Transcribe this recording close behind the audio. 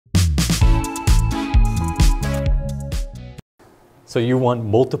So you won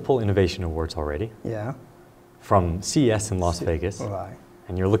multiple innovation awards already. Yeah. From CES in Las Vegas. Right.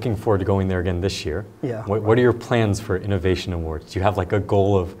 And you're looking forward to going there again this year. Yeah. What are your plans for innovation awards? Do you have like a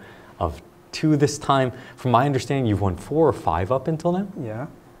goal of 2 this time? From my understanding, you've won 4 or 5 up until now? Yeah.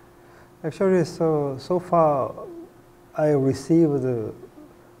 Actually, so far, I received a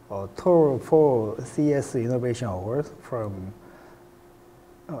total 4 CES Innovation Awards from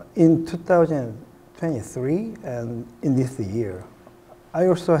in 2023 and in this year. I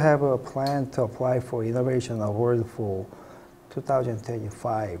also have a plan to apply for Innovation Award for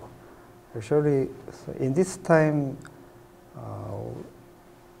 2025. Actually, so in this time,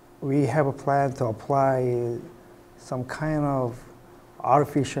 we have a plan to apply some kind of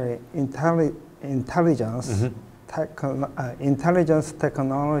artificial intelligence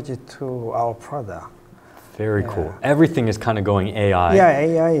technology to our product. Very cool. Everything is kind of going AI. Yeah,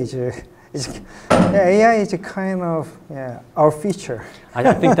 AI is kind of our future.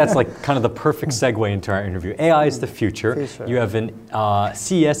 I think that's like kind of the perfect segue into our interview. AI is the future. You have an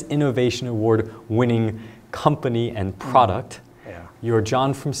CES Innovation Award winning company and product. Yeah. You're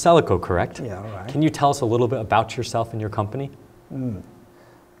John from Cellico, correct? Yeah, right. Can you tell us a little bit about yourself and your company? So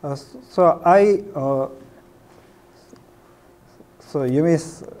you mean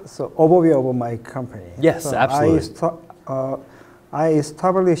overview of my company? Yes, so absolutely. I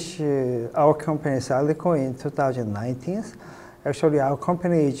established our company Cellico in 2019. Actually, our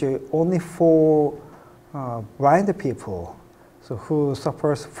company is only for blind people, so who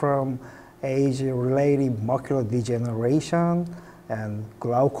suffers from age-related macular degeneration and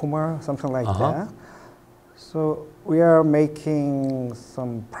glaucoma, something like that. So we are making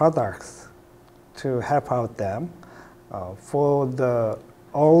some products to help out them for the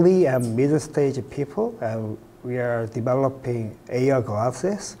early and mid-stage people, and we are developing AR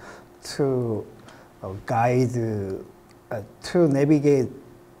glasses to guide, to navigate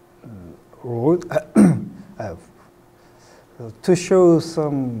road, to show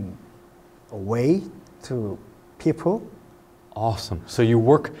some way to people. Awesome. So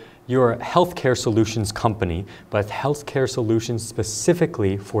you're a healthcare solutions company, but healthcare solutions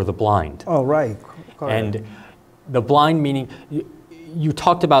specifically for the blind. Oh, right. Correct. And the blind meaning, you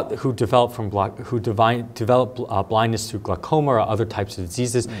talked about who develop blindness through glaucoma or other types of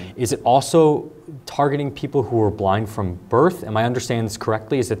diseases. Is it also targeting people who are blind from birth? Am I understanding this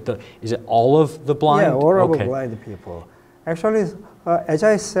correctly? Is it all of the blind? Yeah, all of the blind people. Actually, as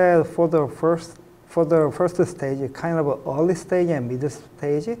I said, for the first stage, kind of early stage and middle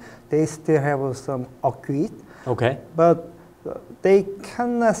stage, they still have some acute. Okay. But they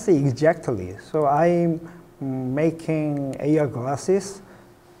cannot see exactly. So I'm making AR glasses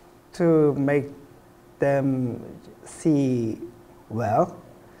to make them see well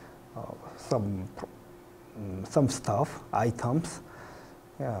some stuff, items.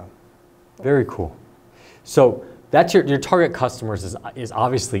 Yeah. Very cool. So that's your target customers is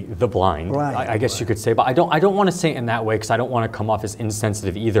obviously the blind, right, I guess you could say, but I don't want to say it in that way because I don't want to come off as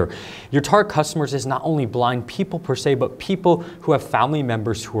insensitive either. Your target customers is not only blind people per se, but people who have family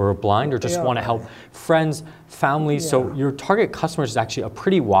members who are blind or just want to help friends, families. So your target customers is actually a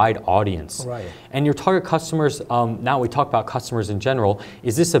pretty wide audience. Right. And your target customers, now we talk about customers in general,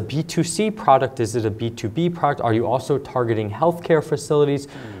 is this a B2C product? Is it a B2B product? Are you also targeting healthcare facilities?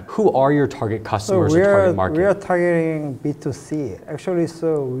 Who are your target customers or target market? We are targeting B2C. Actually,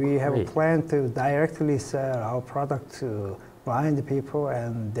 so we have a plan to directly sell our product to blind people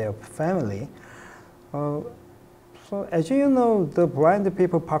and their family. So as you know, the blind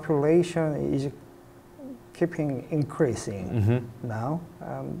people population is keeping increasing now.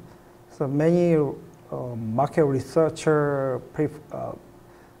 So many market researchers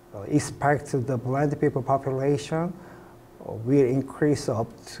expect the blind people population will increase up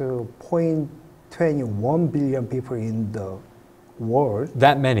to 0.21 billion people in the world.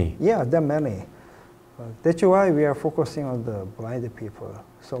 That many? Yeah, that many. That's why we are focusing on the blind people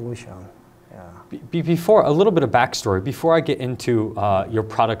solution. Yeah. Before, a little bit of backstory, before I get into your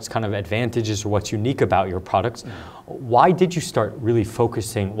product's kind of advantages or what's unique about your products, why did you start really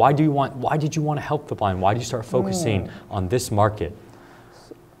focusing, why did you want to help the blind? Why did you start focusing on this market?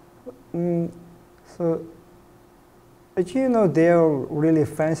 So, as you know, there are really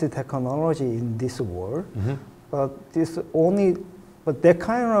fancy technology in this world, but that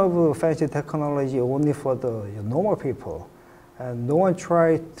kind of fancy technology only for the normal people. And no one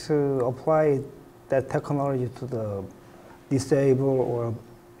tried to apply that technology to the disabled or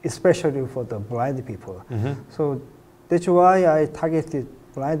especially for the blind people. So that's why I targeted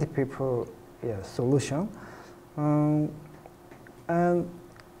blind people solution. And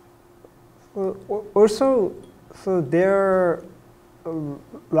also, so there a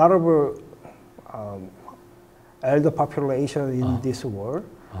lot of elder population in this world,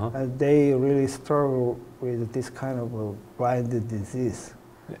 and they really struggle with this kind of blind disease.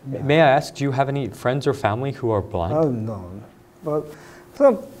 May I ask, do you have any friends or family who are blind? Oh, no.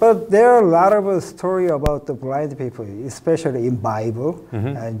 But there are a lot of story about the blind people, especially in Bible,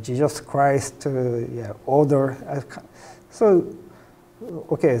 and Jesus Christ, older. So,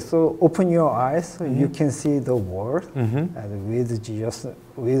 okay, so open your eyes, so you can see the world, and with Jesus,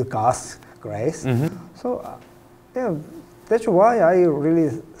 with God's grace. So, yeah, that's why I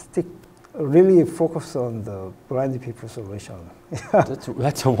really focus on the blind people solution.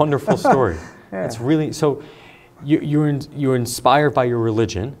 That's a wonderful story. It's really so. You're inspired by your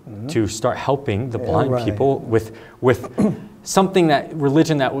religion to start helping the blind people with something that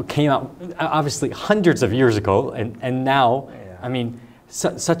religion that came out obviously hundreds of years ago, and now, I mean,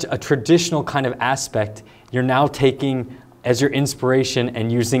 such a traditional kind of aspect. You're now taking as your inspiration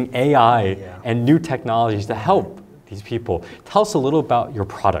and using AI and new technologies to help these people. Tell us a little about your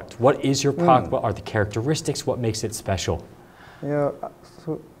product. What is your product? What are the characteristics? What makes it special? Yeah,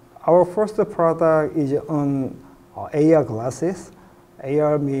 so our first product is on AR glasses.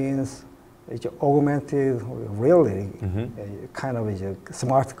 AR means it's augmented reality, kind of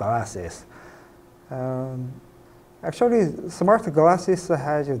smart glasses. Actually, smart glasses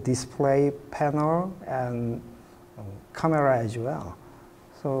has a display panel and camera as well.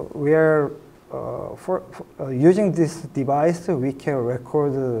 So we are using this device, we can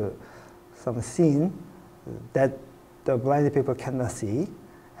record some scene that the blind people cannot see,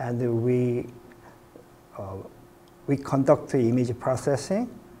 and we conduct image processing.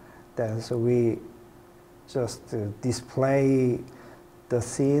 Then so we just display the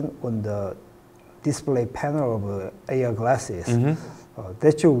scene on the display panel of AR glasses.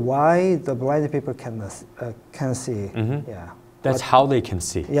 That's why the blind people can see. That's how they can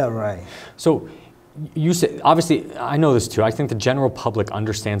see. Yeah, right. So you say, obviously, I know this too. I think the general public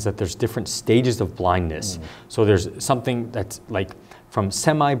understands that there's different stages of blindness. So there's something that's like from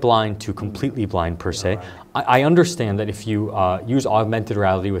semi-blind to completely blind per se. Right. I understand that if you use augmented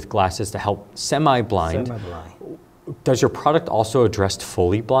reality with glasses to help semi-blind, does your product also address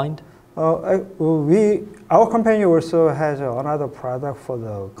fully blind? Our company also has another product for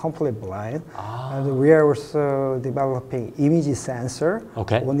the complete blind, and we are also developing image sensor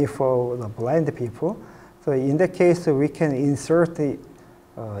only for the blind people. So in that case, we can insert the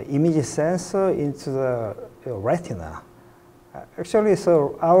image sensor into the retina. Actually,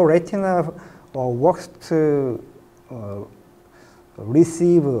 so our retina works to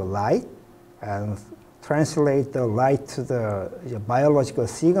receive light and translate the light to the biological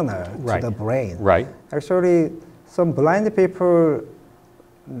signal to the brain. Right. Actually, some blind people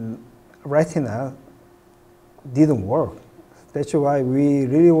retina didn't work. That's why we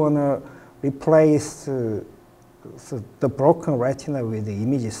really want to replace the broken retina with the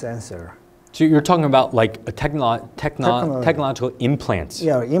image sensor. So you're talking about like a technological implants.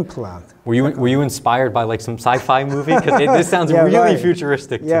 Yeah, implant. Were you inspired by like some sci-fi movie? Because this sounds really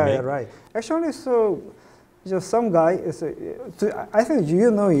futuristic to me. Yeah, right. Actually, so some guy I think you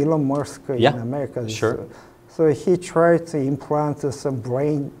know Elon Musk in America. Sure. So he tried to implant some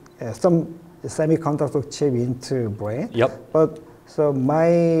brain, some semiconductor chip into brain. Yep. But so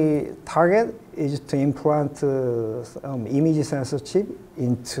my target is to implant some image sensor chip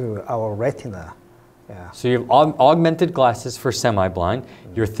into our retina. Yeah. So you have augmented glasses for semi-blind.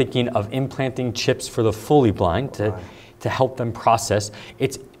 You're thinking of implanting chips for the fully blind to help them process.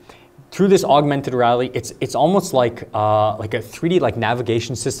 It's through this augmented reality. It's almost like a 3D like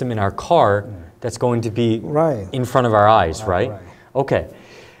navigation system in our car that's going to be in front of our eyes, right? Okay.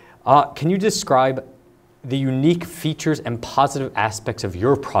 Can you describe the unique features and positive aspects of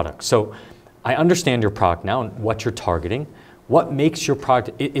your product? So I understand your product now and what you're targeting. What makes your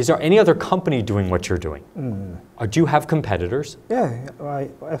product, is there any other company doing what you're doing? Or do you have competitors? Yeah,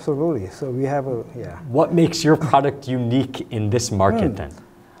 absolutely. So we have What makes your product unique in this market then?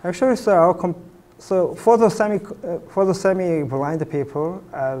 Actually, so for the semi-blind people,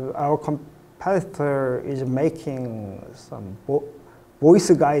 our competitor is making some voice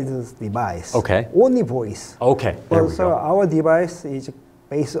guided device. Okay. Only voice. Okay. So our device is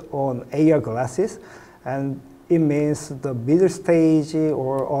based on AR glasses, and it means the middle stage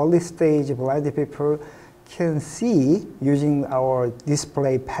or early stage blind people can see using our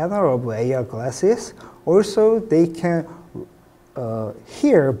display panel of AR glasses. Also, they can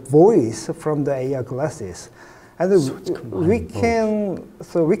hear voice from the AR glasses. And we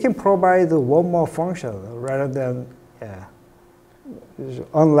can provide one more function rather than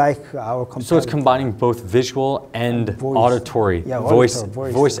unlike our competitors. So it's combining both visual and auditory,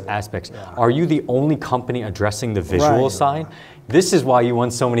 voice aspects. Yeah. Are you the only company addressing the visual side? This is why you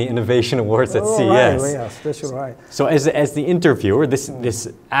won so many innovation awards at CES. Yes, that's right. So as the interviewer, this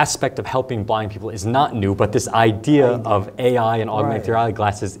aspect of helping blind people is not new, but this idea of AI and augmented reality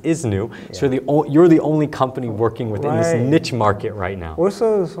glasses is new. Yeah. So you're the only company working within this niche market right now.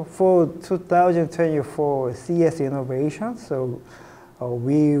 Also, so for 2024 CES innovation, so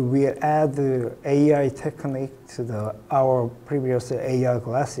we will add the AI technique to our previous AR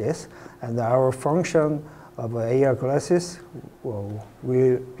glasses, and our function of AR glasses will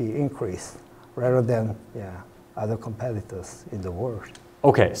be increased rather than other competitors in the world.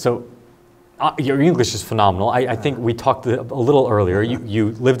 Okay, so your English is phenomenal. I think we talked a little earlier.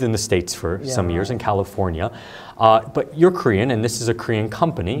 You lived in the States for some years in California, but you're Korean, and this is a Korean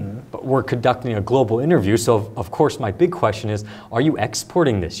company, but we're conducting a global interview. So of course, my big question is, are you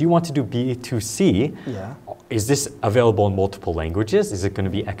exporting this? You want to do B2C. Yeah. Is this available in multiple languages? Is it going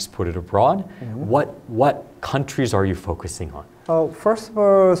to be exported abroad? What countries are you focusing on? First of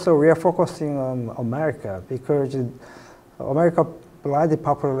all, so we are focusing on America because America blind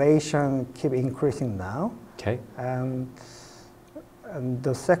population keep increasing now. Okay. And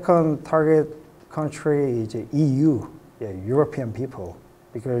the second target country is EU, European people,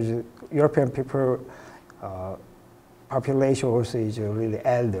 because European people population also is really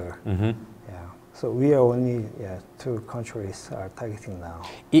elder. So we are only two countries are targeting now.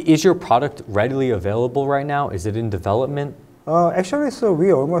 Is your product readily available right now? Is it in development? Actually, so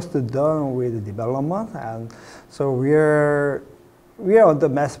we are almost done with the development, and so we are on the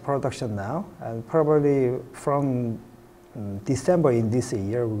mass production now, and probably from December in this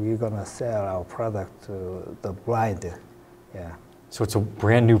year, we're gonna sell our product to the blind. Yeah. So it's a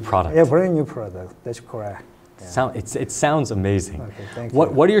brand new product. Yeah, brand new product. That's correct. Yeah. It sounds amazing. Okay, thank you.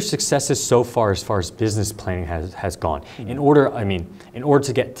 What are your successes so far as business planning has gone? In order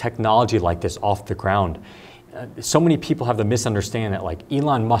to get technology like this off the ground, so many people have the misunderstanding that like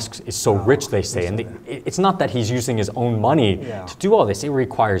Elon Musk is so rich, they say, and it's not that he's using his own money to do all this. It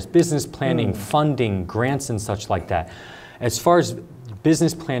requires business planning, funding, grants, and such like that. As far as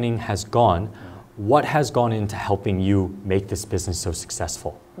business planning has gone, what has gone into helping you make this business so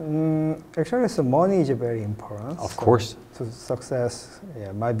successful? Actually, so money is very important. Of course. To success,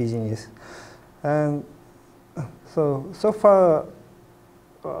 my business. And so far,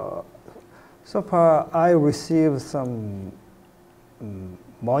 I received some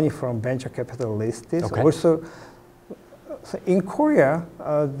money from venture capitalists. Okay. Also, so in Korea,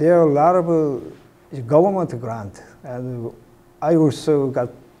 there are a lot of government grant, and I also got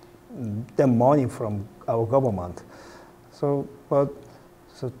the money from our government. So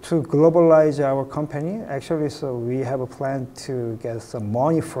to globalize our company, actually, so we have a plan to get some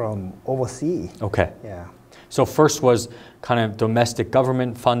money from overseas. Okay. Yeah. So first was kind of domestic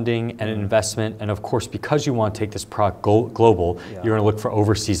government funding and investment, and of course, because you want to take this product global, you're going to look for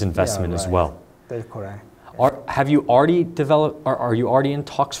overseas investment as well. That's correct. Have you already developed? Are you already in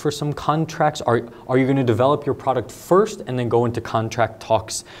talks for some contracts? Are you going to develop your product first and then go into contract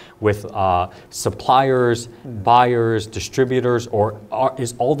talks with suppliers, buyers, distributors, or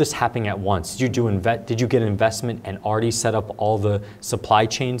is all this happening at once? Did you get investment and already set up all the supply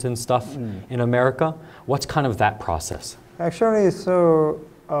chains and stuff in America? What's kind of that process? Actually,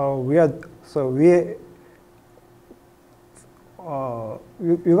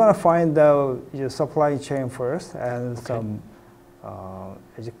 you're gonna find out your supply chain first, and some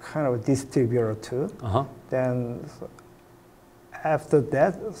kind of distributor too. Then after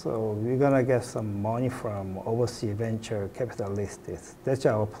that, so we're gonna get some money from overseas venture capitalists. That's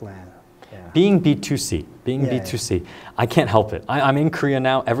our plan. Yeah. Being B2C, I can't help it. I'm in Korea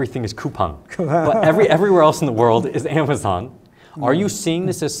now. Everything is coupon, but everywhere else in the world is Amazon. Are you seeing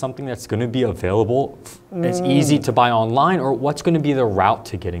this as something that's going to be available? It's easy to buy online, or what's going to be the route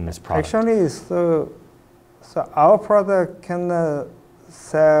to getting this product? Actually, so our product can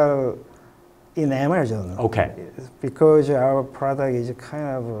sell in Amazon. Okay. Because our product is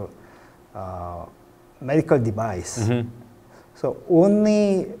kind of a medical device. So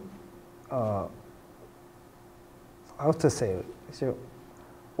only, how to say, so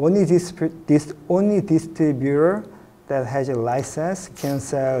only distributor that has a license can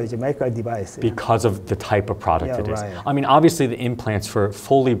sell the medical device. Because of the type of product it is. Right. I mean, obviously the implants for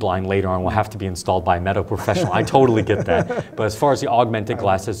fully blind later on will have to be installed by a medical professional. I totally get that. But as far as the augmented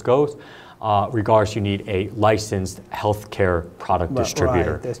glasses goes, regardless, you need a licensed healthcare product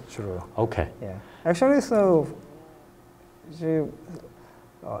distributor. Right, that's true. Okay. Yeah. Actually, so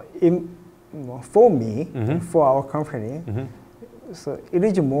for me, for our company, so it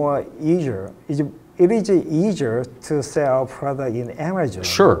is more easier. It is easier to sell product in Amazon.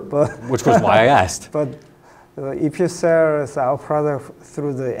 Sure, but, which was why I asked. But if you sell our product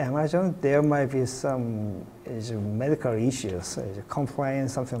through the Amazon, there might be some medical issues,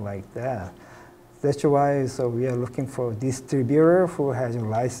 compliance, something like that. That's why we are looking for a distributor who has a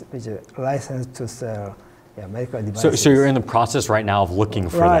license to sell medical devices. So you're in the process right now of looking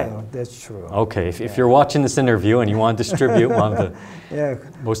for that? Right, that's true. Okay, if you're watching this interview and you want to distribute one of the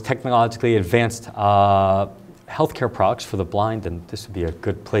most technologically advanced healthcare products for the blind, then this would be a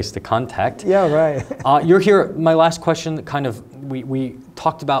good place to contact. Yeah, right. You're here, my last question, kind of, we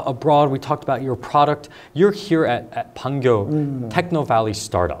talked about abroad, we talked about your product. You're here at Pangyo Techno Valley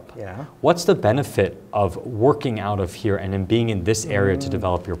startup. Yeah. What's the benefit of working out of here and in being in this area to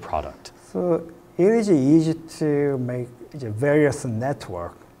develop your product? So it is easy to make various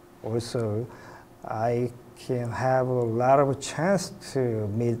network. Also, I can have a lot of chance to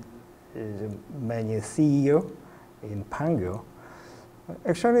meet many CEO in Pangyo.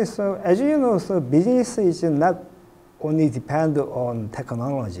 Actually, so as you know, so business is not only depend on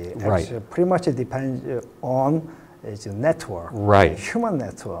technology. Right. Actually, pretty much it depends on network. Right. Human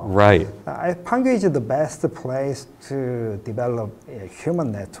network. Right. Pangyo is the best place to develop a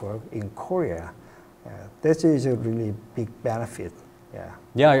human network in Korea. That is a really big benefit.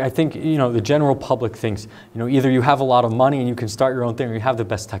 Yeah, I think, the general public thinks, either you have a lot of money and you can start your own thing or you have the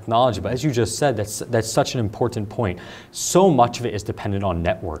best technology. But as you just said, that's such an important point. So much of it is dependent on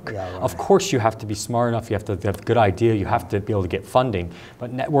network. Yeah, right. Of course, you have to be smart enough, you have to have a good idea, you have to be able to get funding.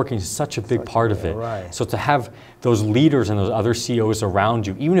 But networking is such a big part of it. Right. So to have those leaders and those other CEOs around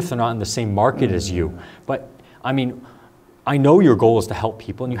you, even if they're not in the same market as you, but I mean, I know your goal is to help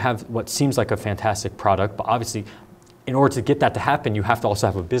people and you have what seems like a fantastic product, but obviously, in order to get that to happen, you have to also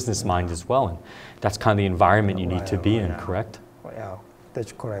have a business mind as well, and that's kind of the environment you need to be in, correct? Yeah,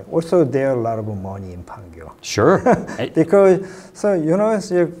 that's correct. Also, there are a lot of money in Pangyo. Sure. Because,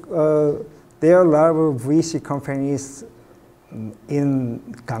 there are a lot of VC companies in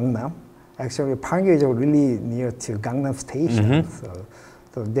Gangnam. Actually, Pangyo is really near to Gangnam Station.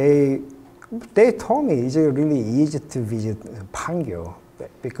 So they told me it's really easy to visit Pangyo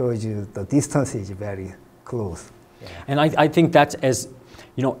because the distance is very close. Yeah. And I think that's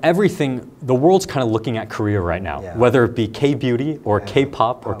everything, the world's kind of looking at Korea right now, whether it be K-beauty or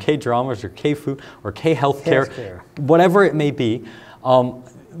K-pop or K-dramas or K-food or K-healthcare, whatever it may be.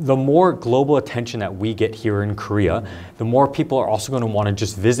 The more global attention that we get here in Korea, the more people are also going to want to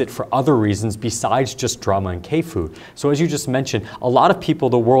just visit for other reasons besides just drama and K-food. So as you just mentioned, a lot of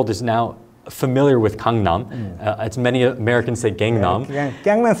people, the world is now familiar with Gangnam. As many Americans say Gangnam.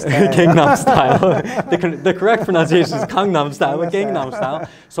 Gangnam style. Gangnam style. The correct pronunciation is Gangnam style, but Gangnam style.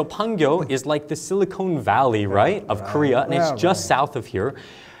 So Pangyo is like the Silicon Valley, right, of Korea, and it's just south of here.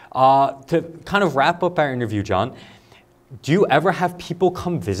 To kind of wrap up our interview, John, do you ever have people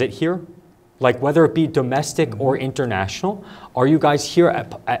come visit here? Like whether it be domestic or international? Are you guys here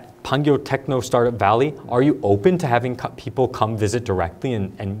at Pangyo Techno Startup Valley, are you open to having people come visit directly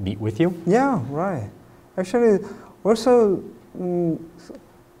and meet with you? Yeah, right. Actually, also, in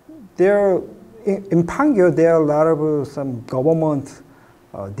Pangyo, there are a lot of some government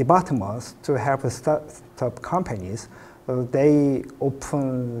departments to help startup companies. They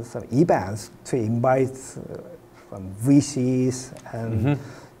open some events to invite VCs and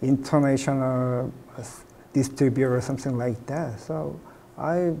international distributor, something like that. So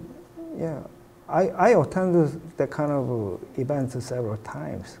I attended that kind of events several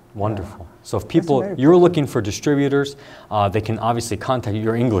times. Wonderful. So if people, you're looking for distributors, they can obviously contact you.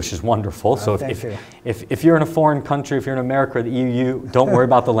 Your English is wonderful. So if you're in a foreign country, if you're in America or the EU, don't worry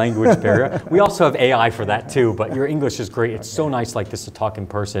about the language barrier. We also have AI for that too, but your English is great. It's so nice like this to talk in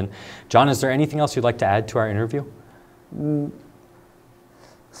person. John, is there anything else you'd like to add to our interview?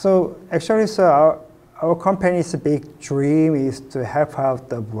 So actually, our company's big dream is to help out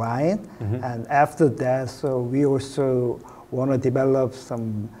the blind, and after that, so we also want to develop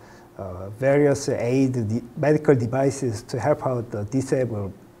some various medical devices to help out the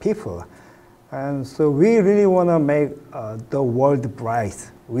disabled people. And so we really want to make the world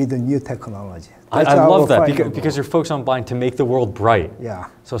bright with the new technology. I love that because you're focused on blind to make the world bright. Yeah.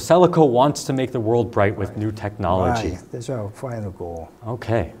 So Cellico wants to make the world bright with new technology. Right. That's our final goal.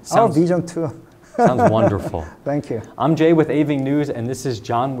 Okay. Our vision too. Sounds wonderful. Thank you. I'm Jay with AV News, and this is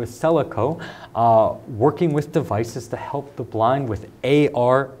John with Cellico, working with devices to help the blind with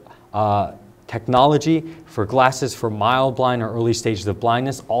AR technology for glasses for mild blind or early stages of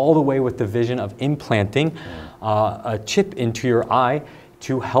blindness, all the way with the vision of implanting a chip into your eye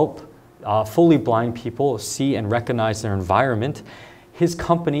to help fully blind people see and recognize their environment. His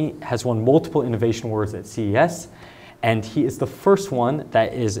company has won multiple innovation awards at CES, and he is the first one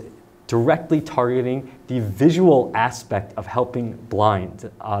that is directly targeting the visual aspect of helping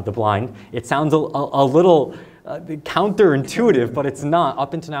the blind. It sounds a little counterintuitive, but it's not.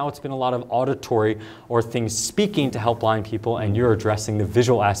 Up until now, it's been a lot of auditory or things speaking to help blind people, and you're addressing the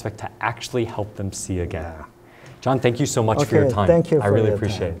visual aspect to actually help them see again. Yeah. John, thank you so much for your time. Thank you. I really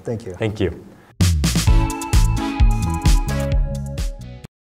appreciate it. Thank you. Thank you.